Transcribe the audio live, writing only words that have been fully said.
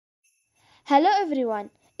Hello everyone,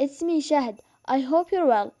 it's me Shahd. I hope you're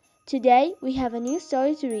well. Today we have a new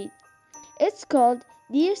story to read. It's called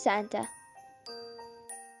Dear Santa,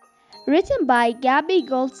 written by Gabby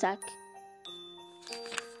Goldsack.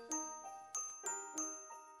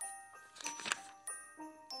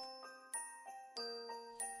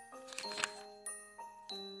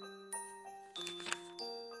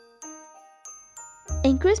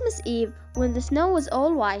 In Christmas Eve, when the snow was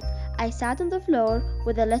all white, I sat on the floor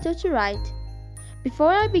with a letter to write.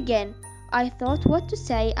 Before I began, I thought what to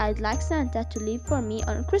say I'd like Santa to leave for me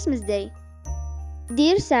on Christmas Day.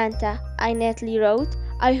 Dear Santa, I neatly wrote,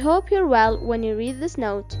 I hope you're well when you read this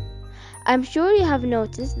note. I'm sure you have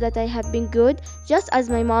noticed that I have been good just as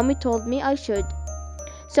my mommy told me I should.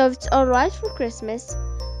 So if it's alright for Christmas,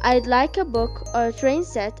 I'd like a book or a train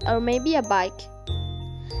set or maybe a bike.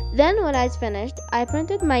 Then when I'd finished, I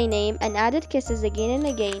printed my name and added kisses again and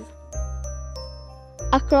again.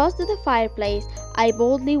 Across to the fireplace I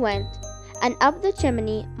boldly went, and up the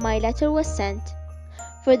chimney my letter was sent.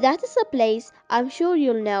 For that is a place I'm sure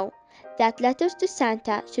you'll know, that letters to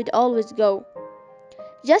Santa should always go.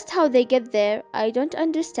 Just how they get there I don't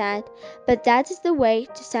understand, but that is the way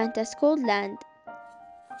to Santa's cold land.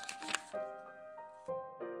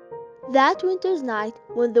 That winter's night,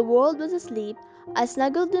 when the world was asleep, I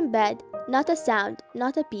snuggled in bed, not a sound,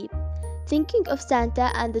 not a peep, thinking of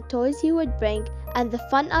Santa and the toys he would bring and the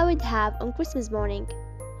fun I would have on Christmas morning.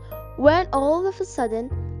 When all of a sudden,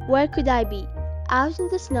 where could I be? Out in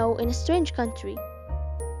the snow in a strange country.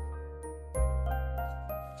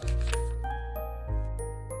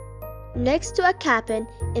 Next to a cabin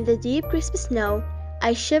in the deep Christmas snow,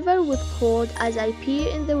 I shiver with cold as I peer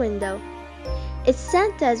in the window. It's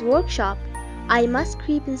Santa's workshop. I must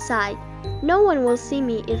creep inside. No one will see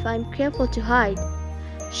me if I'm careful to hide.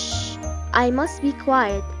 Shh! I must be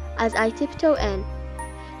quiet as I tiptoe in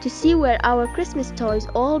to see where our Christmas toys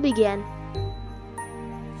all begin.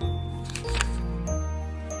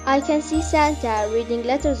 I can see Santa reading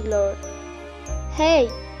letters galore. Hey,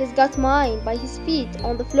 he's got mine by his feet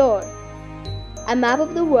on the floor. A map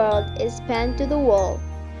of the world is pinned to the wall,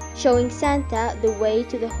 showing Santa the way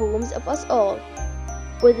to the homes of us all,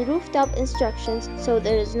 with rooftop instructions so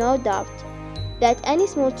there is no doubt that any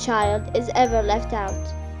small child is ever left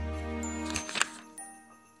out.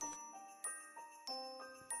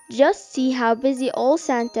 Just see how busy all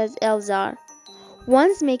Santa's elves are.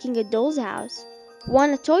 One's making a doll's house, one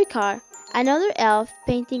a toy car, another elf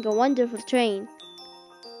painting a wonderful train.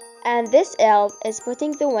 And this elf is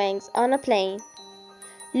putting the wings on a plane.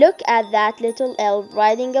 Look at that little elf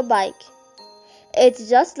riding a bike. It's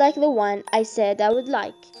just like the one I said I would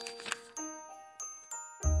like.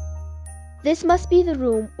 This must be the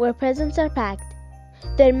room where presents are packed.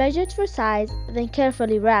 They're measured for size, then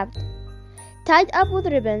carefully wrapped, tied up with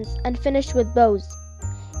ribbons and finished with bows,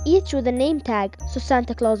 each with a name tag so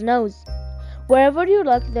Santa Claus knows. Wherever you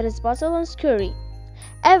look there is bustle and scurry.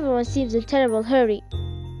 Everyone seems in terrible hurry.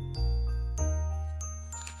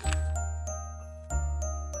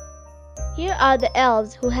 Here are the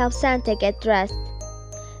elves who help Santa get dressed.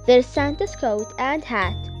 There's Santa's coat and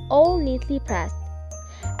hat, all neatly pressed.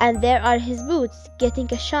 And there are his boots getting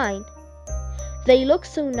a shine. They look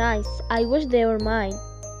so nice, I wish they were mine.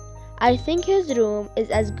 I think his room is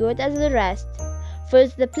as good as the rest, for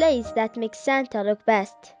it's the place that makes Santa look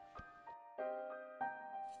best.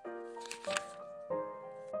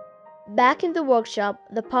 Back in the workshop,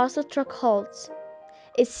 the parcel truck halts.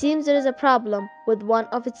 It seems there is a problem with one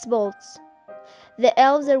of its bolts. The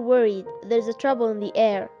elves are worried there's a trouble in the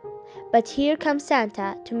air, but here comes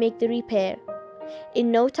Santa to make the repair.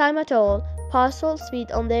 In no time at all, parcels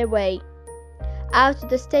speed on their way, out to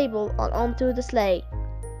the stable and onto the sleigh.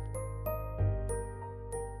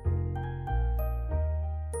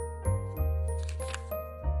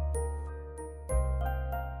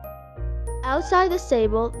 Outside the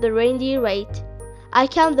stable, the reindeer wait. I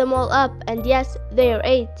count them all up, and yes, they are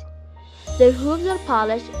 8. Their hooves are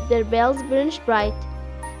polished, their bells burnish bright,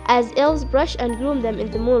 as elves brush and groom them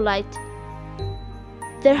in the moonlight.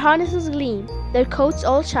 Their harnesses gleam, their coats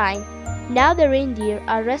all shine. Now the reindeer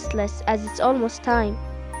are restless as it's almost time.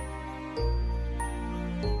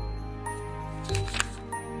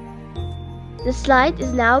 The slide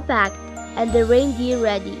is now packed and the reindeer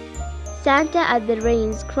ready. Santa at the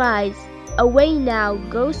reins cries, away now,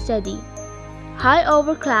 go steady. High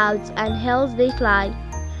over clouds and hills they fly,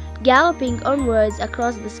 galloping onwards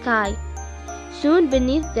across the sky. Soon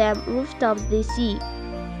beneath them rooftops they see,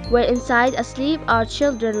 where inside asleep are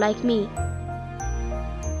children like me.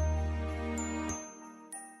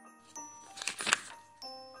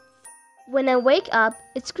 When I wake up,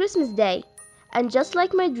 it's Christmas Day. And just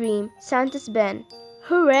like my dream, Santa's been.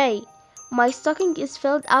 Hooray! My stocking is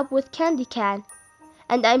filled up with candy can,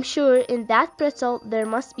 and I'm sure in that pretzel there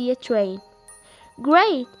must be a train.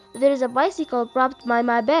 Great! There's a bicycle propped by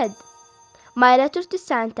my bed. My letter to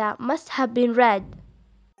Santa must have been read.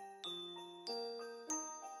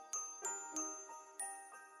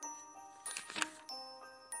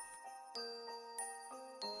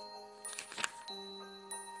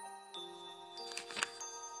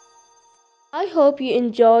 I hope you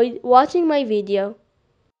enjoyed watching my video.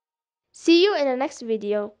 See you in the next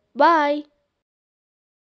video. Bye!